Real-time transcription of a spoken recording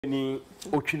Ni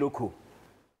Otwinoko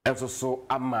enso so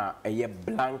ama eye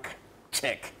blank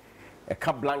check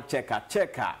ka blank check a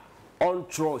check a on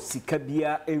throw sika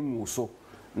bia enwu so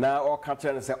na o ka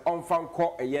kire se on fa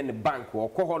nko eye ne bank wo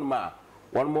ko hon ma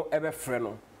won mo ebe frɛ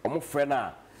no omo frɛ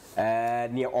na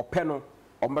ne opɛ no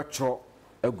ombɛtro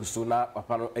aguso na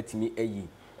papa no atimi ayi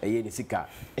eye ne sika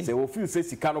se wo feel se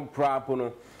sika no prapo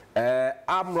no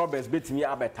arm robbers betimi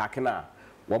abetake na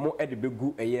wo mo ede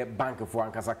begu eye bank fo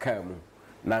ankasa ka mu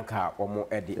nanka omo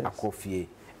edi akofie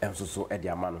enso so edi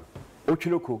amano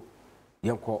Otwinoko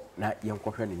yenko na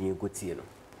yenko hwe ne yenko tie no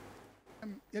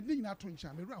yedi nyina to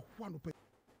ncha me ra hwa no pe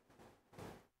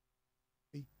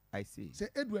I see say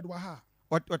Edward wa ha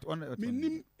what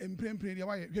minim emprempren ya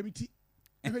wa hwe biti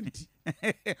hwe nti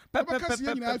papa kasi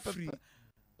nyina afri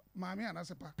maame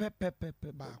anase pa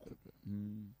ba ko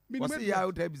what's ya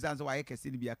out ebizanso wa yekese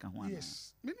ni bia ka ho ana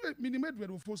yes minim Edward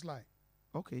wo first lie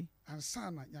okay and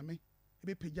sana nyame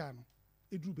ebe peja no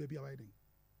edru ba bia wa den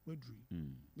wadru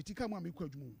mitika mu amekwa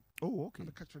adwuma oh okay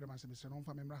me ka kire dem asem se no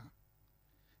mfa memra ha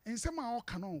ensem a o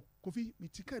ka no kofi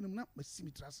mitika nim na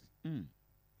masimi trase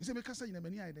ise me kasa nyina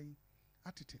mani ayi den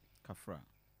atete kafra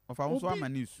of a so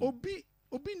amani su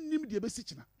obi nim de besi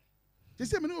kina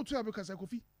se me no otu abekasa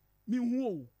kofi mi hu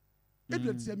o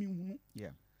Edward se mi hu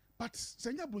yeah but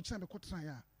senya brochina me kotran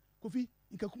ya kofi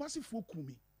nkakumasi fo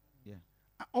kumi yeah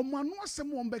omanu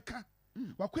asem wo mbeka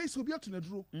wakwai so obi ato na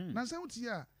duro na nsan wuti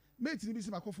a mate ni bi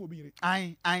se makofo obi yire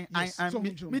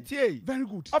metie very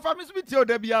good of a miss metie o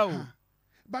da bia o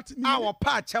but our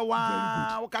pa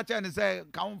chewa wo ka che ne se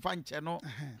ka wo mfa nche no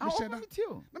metie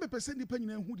o na me pese ni pa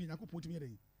nyina hu di yakopon timi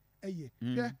yire eye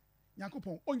hwe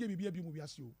yakopon onye bibia bi mu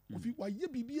biase o kofi wa ye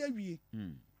bibia wie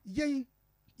yen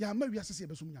ya ma wiase se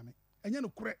beso nyame enye no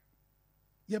kure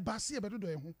ye baase ye bedodo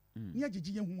ye ho ni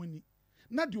agigi ye hu ani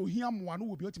na de ohia moa no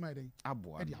wo bi otima yire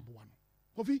aboa e de aboa no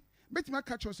kofi betima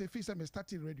catch us say face me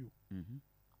started radio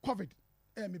covid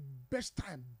me best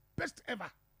time best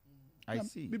ever I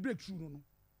see me breakthrough no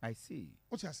I see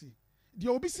what you see de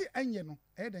obi si enye no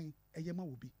e den eye ma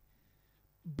obi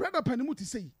brother panimu ti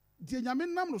say de nyame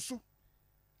nam no so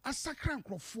asakra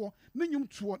nkrofo na nyum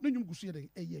tuo na nyum gusu ye den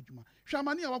eye adwuma hwa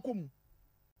amane a wakomu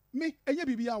me enye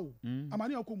bibia wo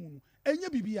amane a wakomu no enye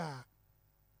bibia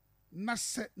na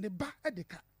se ne ba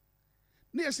edeka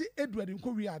na yesi Edward nko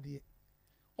wi ade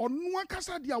onu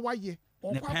akasa de awaye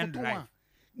okwa akoto a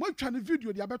mo twa ne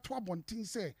video de abeto abonten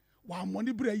se wa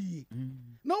amone bra yie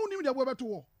na unim de abeto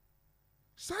wo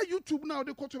sa YouTube na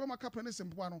de koto be maka ne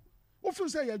sempo ano o feel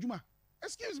say ya adwuma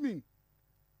excuse me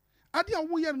ade a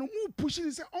wo ye no mu push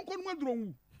ni se onko no maduro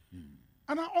wu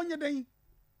ana onye den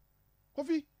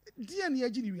kofi die na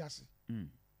agi ni wiase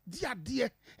die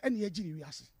ade na agi ni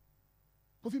wiase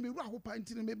kofi me ru ahopa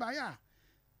ntine me ba ya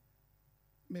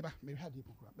me had the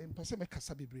program me pese me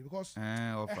kasa bebre because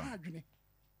offer adwene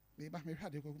me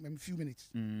had a few minutes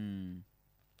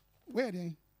where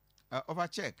then over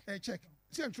check check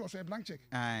see and trust a blank check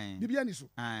aye bibia ni so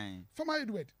aye former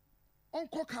Edward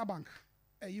onko car bank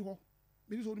yi ho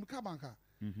me so car bank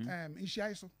in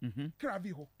share so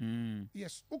kravi ho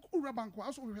yes ura bank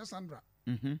wa so hwe Sandra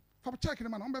for check ni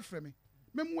man on be frɛ me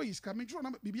memwo yi ska me tro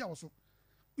na bibia wo so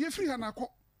ye free ha na akɔ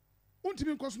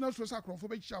untimi nkoso na so sakrofo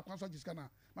be chicha kwaso agiska na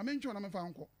ma me ntwe na me fa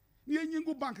nko ni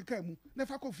enyingu bank ka mu na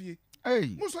fa kofie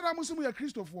musora musimu ya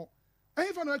Christopher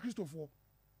ehin fa no Christopher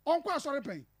onko asore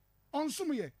pen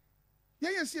onsum ye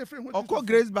si efre ho onko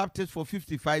Grace Baptist for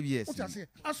 55 years what you say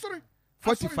asore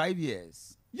 45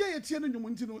 years ye tie no nyum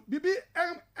nti no bibi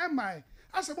emai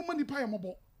asebo mani pa ye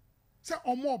mobo se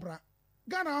omobra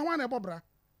Ghana ho na ebobra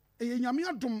eye nyame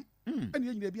adom ene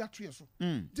ye nyina bi atoe so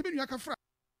ti be nua ka fra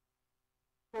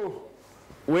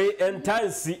we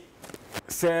entansi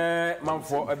se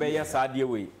manfo ebeye saade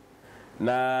we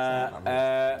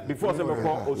na before se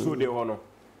meko osude ho no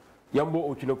yambo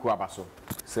Otwinoko abaso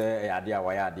se yade a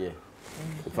wayade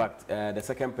in fact the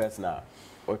second person a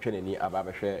otweneni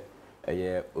ababehwe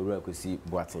eye Owurakosi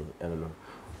Boateng eno no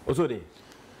osude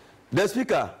the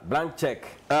speaker blank check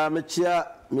me chia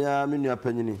me nua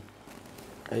panyini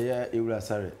eye ewura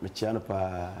sare me chia no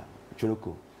pa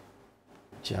Otwinoko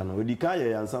chiano odika ye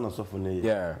yansa na sofo ne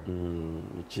yeah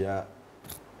chia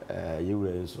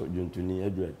yewura nso juntuni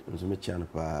Edward nso me chiano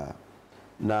pa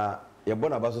na ye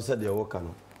bona baso se de wo ka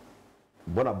no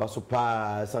bona baso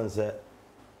pa sanse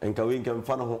enka we nka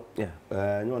mfa no ho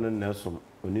nyo no na so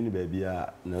onini ba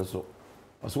bia na so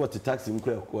oso what taxi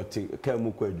mkura what ka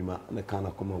mu kwa adwuma na kana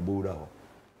koma obowura ho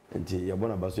enti ye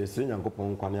bona baso ye sire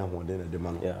nyankopon kwane ahode na de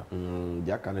ma no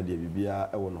dia kana de bibia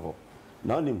e wo no ho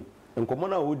na onim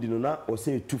nkomona wodi no na o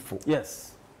say tufo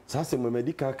yes sa se mo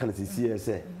medika kan sisi e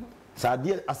se sa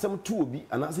de asem tu obi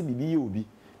ana se bibi ye obi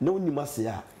na woni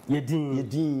masea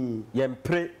yedin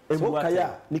yempre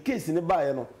embuata ni case ni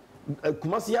bae no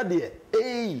kumasi ade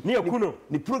ni akuno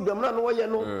ni program na no ye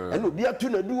no ena obi atu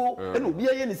na duo ena obi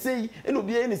aye ni sei ena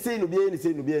obi aye ni sei ena obi aye ni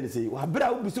sei ena obi aye ni sei wa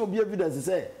bra obi se obi evidence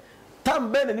say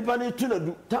tambe na nipa na tu na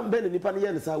du tambe na nipa na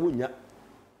ye ni sa wonya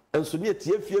enso ne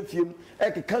tie fiefiem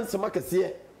ke cancer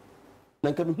makase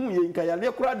na nka me hu ye nka ya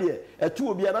le kura de etu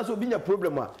obi ana so obi nya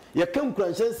problem a ye kan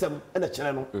kuransensem ena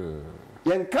kire no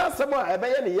ye nka asem a ebe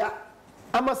ye ne ya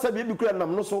ama sabe bi kura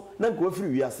nam no so na nka ofiri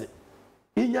wiase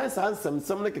inya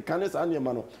sansem ne keka ne sa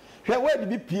anema no hwe we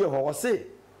bi pie ho wo se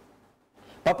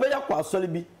papa ya kwa asole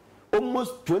bi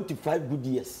almost 25 good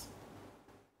years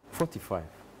 45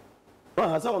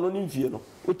 sa wono ni mfie no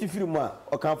otifiri mu a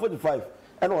o kan 45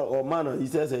 and or man he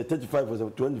says 35 was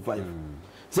 25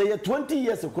 say you 20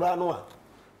 years kura no a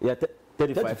yeah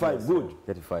 35 good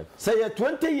 35 say you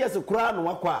 20 years kura no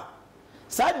akwa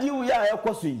sa di wu ya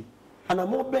ekoso yi ana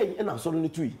mo ben na so no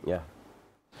tui yeah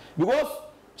because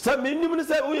say me nim ni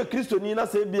say we Christoni na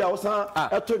say bia wo san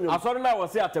etonyo asori na wo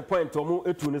say at a point omo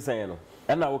etu ni sen no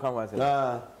e na wo kan wa say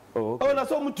oh na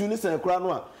so mu tu ni sen kura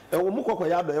no a wo mu kokko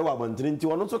ya do ye wa bantiri nti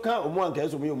wono so kan omo anka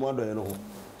eso mu ye mu ado ye no ho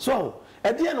so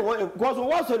ede no because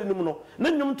wo asori nim no na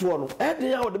nyum to no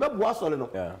ede ya wo de bebo asori no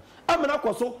amena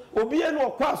koso obi ye no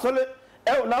okwa asori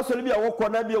na asori bia wo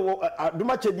kọ na bia wo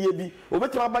aduma chedie bi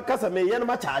obetima bakasa me ye no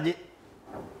ma charge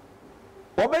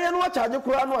obeye no wa charge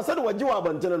kura no ase de waji wa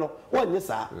abantene no wonye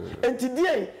saa enti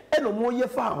die eno mo ye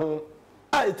fa ho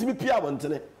a etimi pia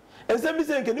abantene ense bi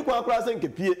se nke ni kwa kura se nke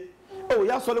pie o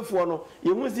ya solefo no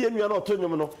ye hu se enua no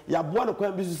otonyom no ya boa no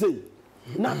kwan bi so sei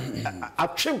na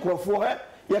atwe nkrofo he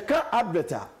ye ka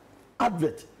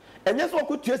advert enye so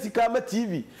ko tua sika ma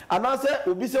tv anase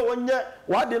obi se wonye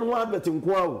wade no advert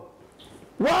nko awo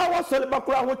wa sole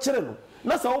bakura ho kire no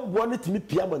na sa wo boa no timi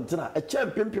pia abantene a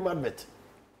champempem advert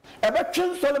ebe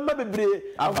twen sole ma bebre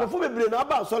afofo bebre na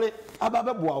aba sole aba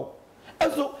beboa wo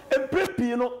eso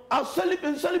emprepi no asole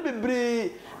nsole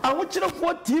bebre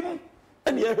ahokyerefo tim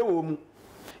ene ye hwe mu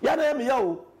ya na me ya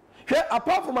o hwe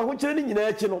apart from ahokyere ni nyina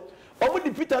echi no omu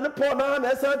di Peter ne Paul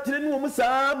na esa tire ni wo mu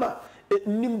sama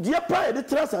nimdie pa e de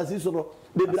trasasi so no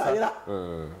bebre ayira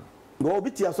go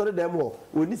obi ti asole dem ho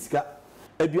oni sika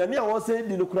aduane a wo se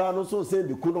di no kura no so se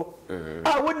di ku no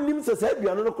a wonim se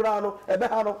aduane no kura no ebe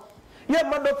ha no ye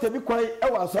ma doctor bi kwai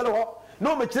e wa asole ho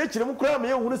no me kirekire mu kura me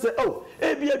ye hunu se oh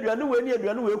e bi aduane we ni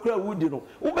aduane we kura wudi no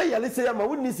wo be yale se ya ma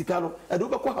wonni sika no e do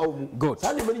be kwa ha wo mu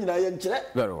sa ne mani nyina ye nkire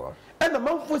very well e na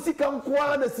manfo sika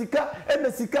nkoa na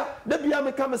sika da bia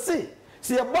me ka me se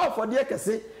ye ba afode ye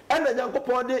kese e na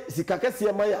nyankopon de sika kese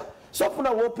ye ma ya sofu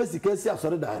na wo pe sika si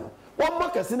asore dan no wo ma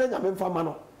kese na nyame mfa ma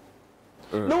no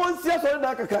no won si asore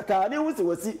dan kakaka ne hu se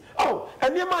wasi oh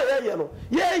ene ma ye no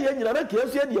ye nyina na ke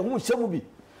so ye de hu hyemu bi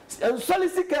ensole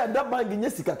sika da bangi nye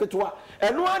sika ketwa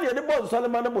eno a ne de bo nsole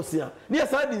ma na bosia ne ya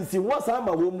sa di nsi ho sa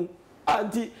ma wo mu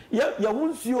anti ya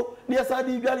hunsuo ne ya sa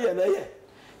di biare ya na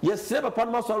ye se papa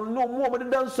no so no mu o de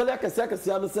dan nsole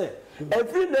akese no se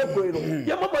every na boy no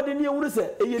ya mama de ne ehuru se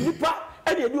eye nipa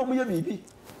e de o mu ye bibi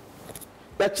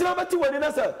ya kira bati wani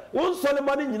na se won nsole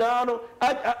ma ne nyina no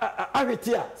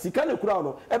ahwete a sika ne kura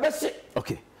no e be hye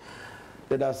okay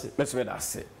that's it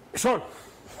let's Sean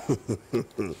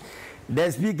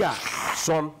there's bigger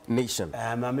Sean Nation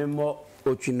mamemo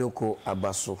Otwinoko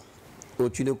abaso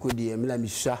Otwinoko di emla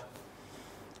misha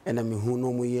ena me hu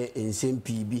no mo ye ensem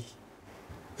pibi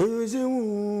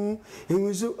enwezu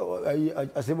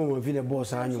asebo mo fi ne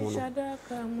boss anyu no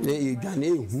e dwane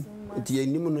hu ti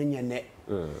enim no nyane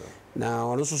na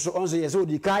ono so onso ye so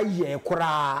di kai ye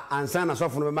kura ansa na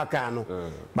sofo no be maka no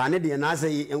ba ne de na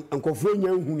ase enkofo nya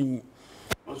huni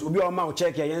onso obi o ma o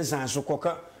check ye nsan so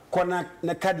koka kona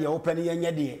na kadi open ye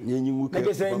nya de yenyimu ka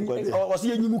o se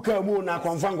yenyimu ka mu na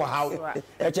konfa ngwa hawo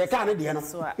e check ka ne de no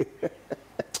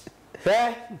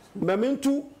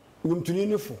mamintu nyumtuni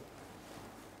ne fo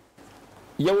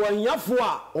ye wanyafo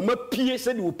a o ma pie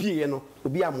se de o pie no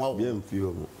obi amwa o bi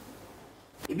amfio mu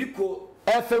ibi ko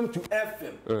FM to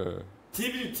FM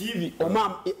TV to TV o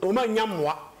ma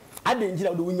nyamwa ade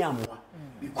njira do nyamwa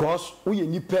because wo ye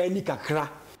nipa ni kakra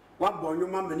wa bonyo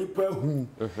ma nipa hu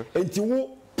enti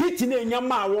wo piti na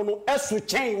nyama awo no eso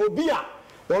chen obi a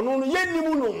ono no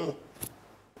yenimu no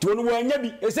to no wanya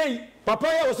bi esei papa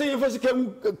ya o sei fosi ka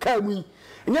mu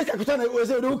nya ka kuta na o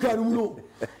sei do ka mu no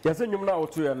ya se nyum na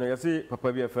otu ya no ya se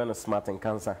papa bi e fa na smart and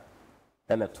cancer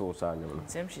and a tool sa nyum no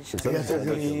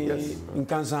in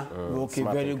cancer okay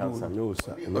very good no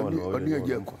sir no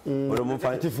odiajenko o mo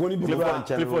fa tifoni bi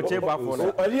before che ba fo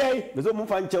no oli ai bezo mo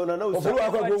fa nche na o furu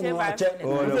akwa go mu ache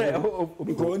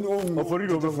o fori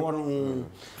do fo no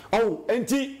oh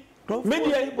enti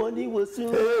media body was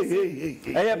soon.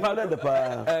 Hey, pardon the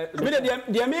pa. Media,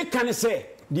 the American say,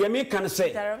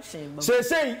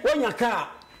 say, when your car.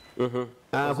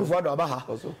 Kufuado abaha.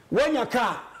 When your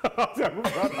car.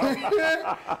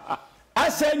 I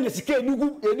say, Nisike,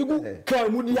 Nugu,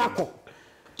 Kermudi Yako.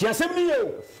 Just a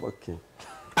meal. Fucking.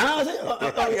 I say,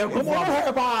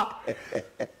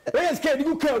 where's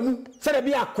Kermudi Kermu? Said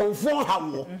be a conform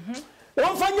how.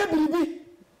 One find your baby.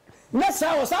 Next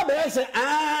I was say,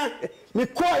 me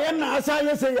call him now, as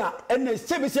I say, and the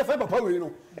service of Papa, you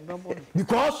know.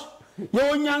 Because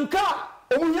you're Yanka,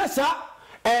 Omunyasa,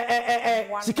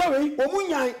 Sikari,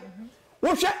 Omunyai,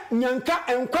 Washa, Yanka,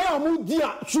 and Kayamu,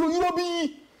 dear, should you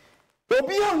be?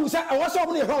 Obia who said, I was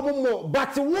only a home more,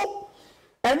 but to walk,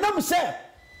 and now say,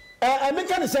 I make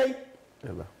any say,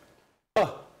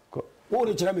 what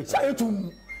did you say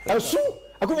to a soon?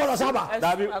 I go on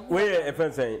Saba. Where a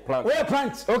fence plant? Where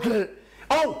plants? Okay.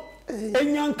 Oh,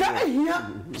 and Yanka here,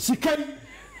 Sikari,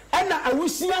 and I will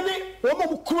see any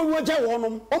woman crew wager on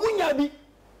them. Omunyabi,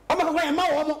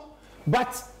 Omaka,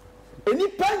 but any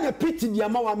pen a pity the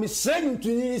amount I'm saying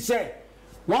to you say,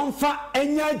 one fa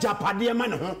enya Japadia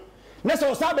man. Next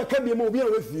or Saba can be mobile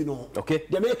with you know. Okay,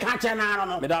 they may catch an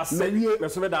arrow. That's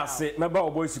it. My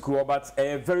boys, but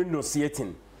very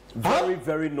nauseating.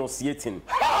 Very nauseating.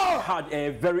 Hard,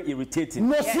 very irritating.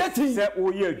 Nauseating. Say,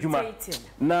 oh yeah, Juma.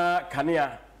 Na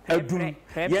kania edum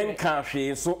yen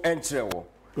kanhwe so enchewo.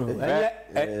 Oh,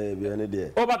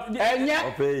 but enya.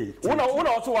 Una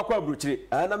also wakwa abruchire.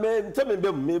 Ana me tell me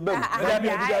bem. Dabi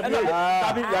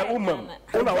ya umam.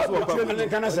 Una also wakwa.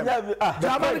 Kana se.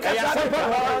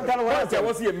 Kana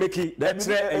was here make that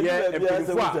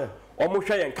eye omo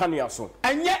hwe yen kania so.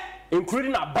 Enye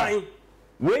including aban.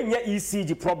 When your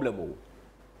ECG problem,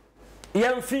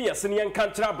 young fears and young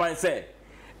country by say,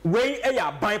 way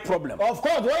a buy problem. Of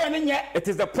course, it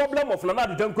is the problem of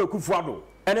Nana Dunko Kufuado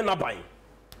and an abai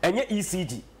and your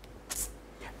ECG.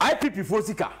 IPP for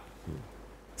Sika.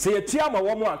 Say a Tiama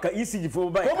woman can ECG for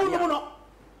by.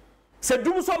 Say,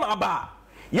 do some aba.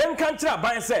 Young country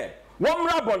by say, one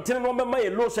rabon, 10 woman may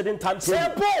low shedding time.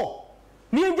 Say, Paul.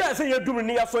 Ninja say you're doing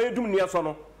near so you're doing near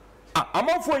sono. I'm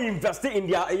all for investing in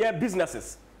their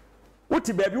businesses. What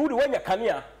baby would when you can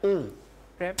here?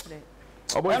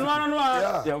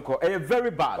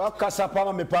 Very bad.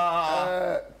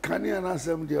 Can you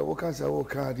answer me? What can I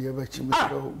walk out here?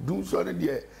 Do so,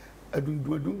 dear. I do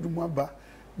one bar.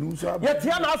 Yet,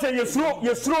 Tiana say you slow,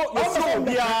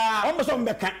 almost on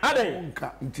the can.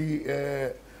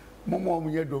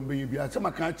 Momo, don't be a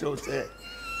summer catcher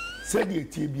said the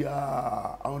tibia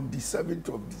on the 7th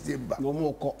of December. No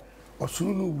more.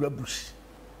 Osunu Rabush.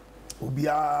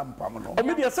 Obia Pamano.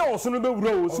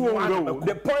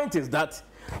 The point is that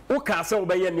Okasa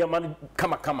obey any man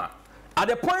kama. At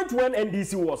the point when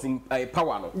NDC was in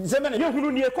power, you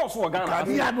who near cost for Ghana. I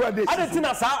didn't think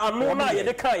I know now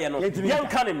the Kayan, young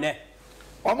cannon.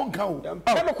 Omon count.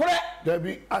 There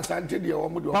be Asante the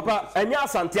Omodo. Papa, and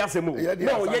yes, Santiasimo.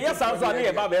 No, yes, I was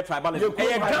about their tribal.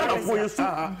 Ghana for you,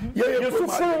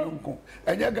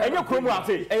 and your Chroma,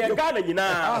 and your Ghana, you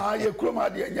know, your Chroma,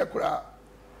 and your crowd.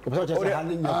 I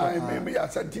may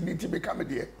Asante to become a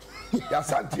dear.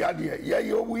 Yasantia, dear,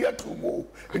 yeah, we are too more,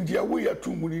 and dear, we are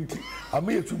too munity. I'm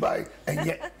here to buy, and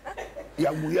yet,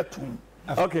 yeah, we are too.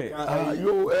 Okay,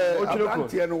 you,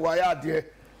 and why are dear?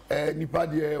 Nipa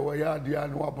de waya de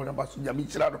anu abona baso nyame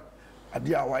kirado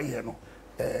ade a waye no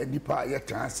nipa ye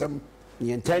transem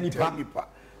yenta nipa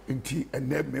nti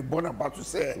ene me bona baso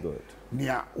se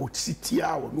nia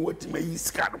otitia wo no watima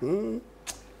yiska no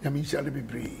nyame kirado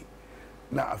bebre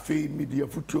na afi media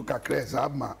futuo kakra za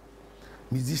ma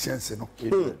musicians no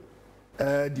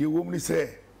de wo mni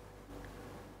se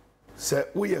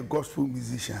we a gospel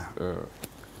musician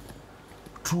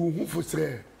true hu fo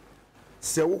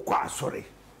se wo kwa asore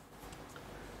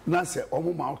na se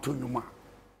omo ma auto nyuma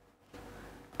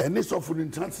eni so fu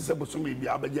ntan se boso me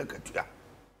bia abaje katua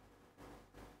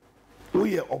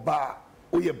oye oba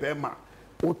oye bema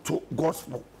auto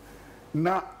gospel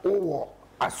na owo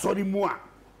asori mu a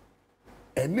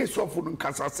eni so fu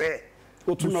nkasa se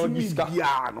otu na obisika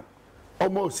bia no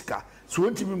omo sika so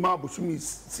ntimi ma boso mi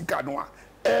sika no a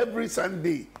every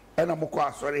Sunday ena moko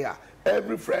asori ha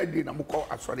every Friday na moko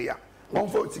asori ha on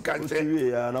for sika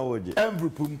nche every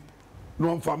pum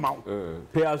no mount.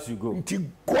 Pay as you go. Nti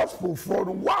gospel for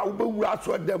no wow be wura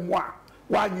so dem wa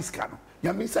nyiska no.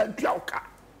 Ya me san tuauka.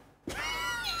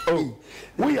 Oh,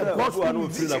 we are gospel no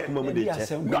feel like kuma de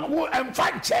che. No wo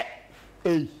emfa che.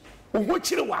 Oho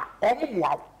chire wa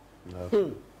omumwa.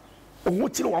 Oho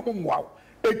chire wa omumwa.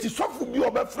 Eti sofu bi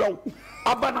obefra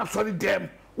aba na sorry dem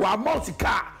wa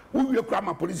mousika wo wie kura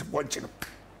ma police punch no.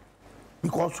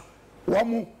 Because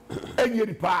wɔn enye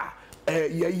nipa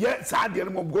yɛyɛ saa adeɛ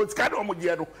no mo go sika no mo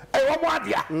gye no wɔn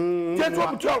adeɛ tie to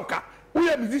mo tua ka wo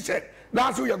yɛ musician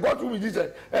na so yɛ go to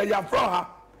musician yɛ from ha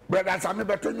brother Sami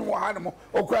beto nyu ha no mo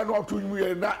okura no to nyu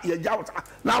yɛ na yɛ gya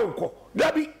na wokɔ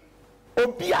dabi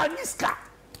obi aniska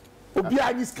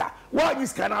wa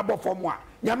aniska na abɔ fam a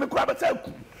nyame kura bɛsɛ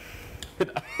ku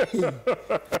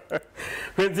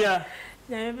Pentia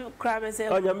nyame kura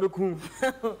bɛsɛ nyame ku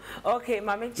okay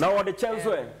mama na wo de chance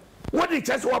we wo de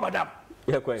chance wa madam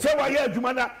sɛ wa yɛ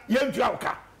adwuma na yɛ ntua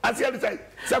ka asia de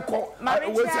sɛ ko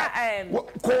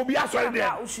ko bi asɔre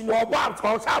de wo ba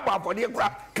ko sa ba afɔde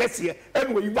kura kɛseɛ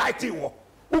ɛna wo invite wo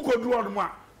ko duro no mu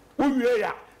a wo wie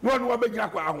ya no no wa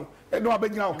bɛgyina kwa ho ɛna wa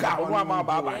bɛgyina o ka no ama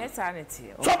ba ba yes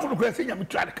sanity so for kura sɛ nyame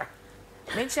tua de ka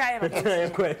mentia yɛ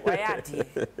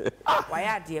wayɛ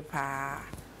adeɛ paa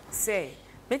sɛ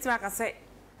metima ka sɛ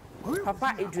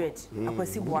papa Edward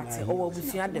akwasi boate ɔwɔ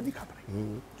abusua dem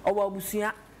ɔwɔ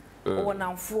abusua ɔwɔ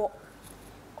namfo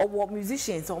ɔwɔ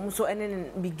musicians ɔmo so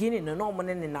ɛne beginning no ɔmo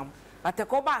ne nenam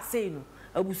atakɔ ba sei no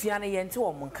abusua no yɛnte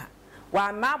ɔmo nka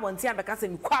wa ma abɔnte abɛka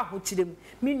sɛ mekɔ ahokyerem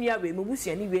me nua we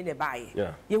mabusua ne we ne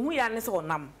baayɛ yehu ya ne sɛ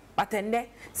ɔnam batende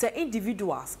sɛ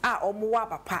individuals a ɔmo wa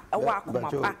papa ɛwɔ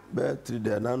akoma pa bɛtri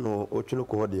de na no otwene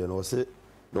kɔ de no ɔse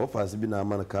na ɔfaase bi na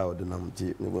ama no ka ɔde nam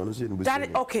ti ne bɔ no so ne busi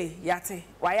that okay yate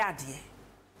wayɛ adeɛ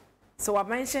so wa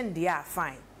mention they are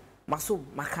fine maso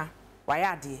maka wayɛ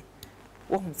adeɛ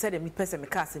wohum sɛ de me pɛ sɛ me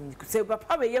ka asɛm niku sɛ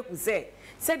papa we yɛ ku sɛ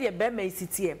de be ma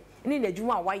isitie ni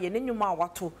n'adwuma a wayɛ ne nnwuma a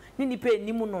wato ni nipa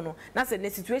enimu no na sɛ ne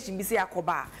situation bi sɛ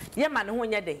akoba ye ma ne ho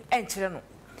nyɛ den ɛnkyere no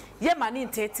ye ma ne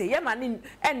ntete ye ma ne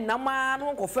ɛnama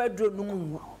no nkɔfa aduro no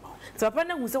mu sɛ papa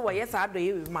na hu sɛ wɔyɛ saa do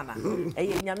ye we ma na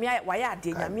ɛyɛ nyame wayɛ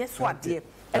adeɛ nyame so adeɛ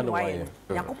ɛno wayɛ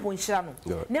yakopɔ nhyira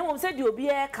no na mmom sɛ de obi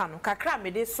ɛka no kakra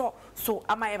me de so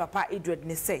ama yɛ papa Edward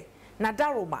ne sɛ na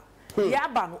daroma ye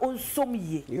aba no onsom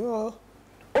yie yo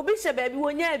obi hye baabi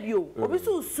wonya bi o obi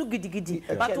so su gidigidi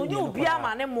but onye obi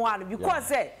ama ne mo ano because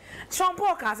say Sean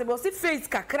Paul kan say be face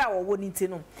kakra wo ni nti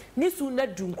no ni su na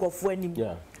du nkofo anim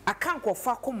aka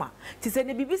nkofo akoma ti say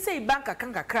ne bibi say bank aka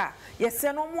kakra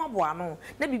yese no mo abo ano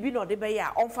na bibi no de be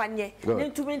ya onfa nye ne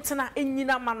ntumi ntena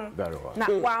enyina ma no na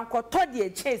wa nkoto de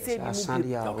eche say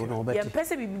bi mu bi ye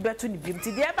pese bibi beto ni bi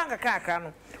ti de bank kakra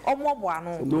no omo abo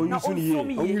ano na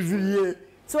onsumiye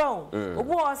so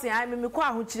obo o se ai me kwa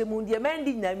ahokyere mu de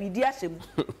mandi na medi ahyem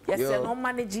yese no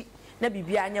manage na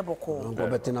bibia anya boko go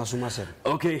betina so masem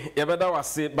okay ye beda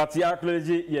wase but ya acknowledge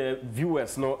ye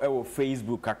viewers no e wo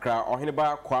Facebook kakra ohene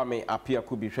ba Kwame Apia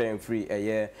ku bi hwe free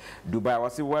Dubai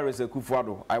wase where is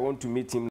Akufo-Addo I want to meet him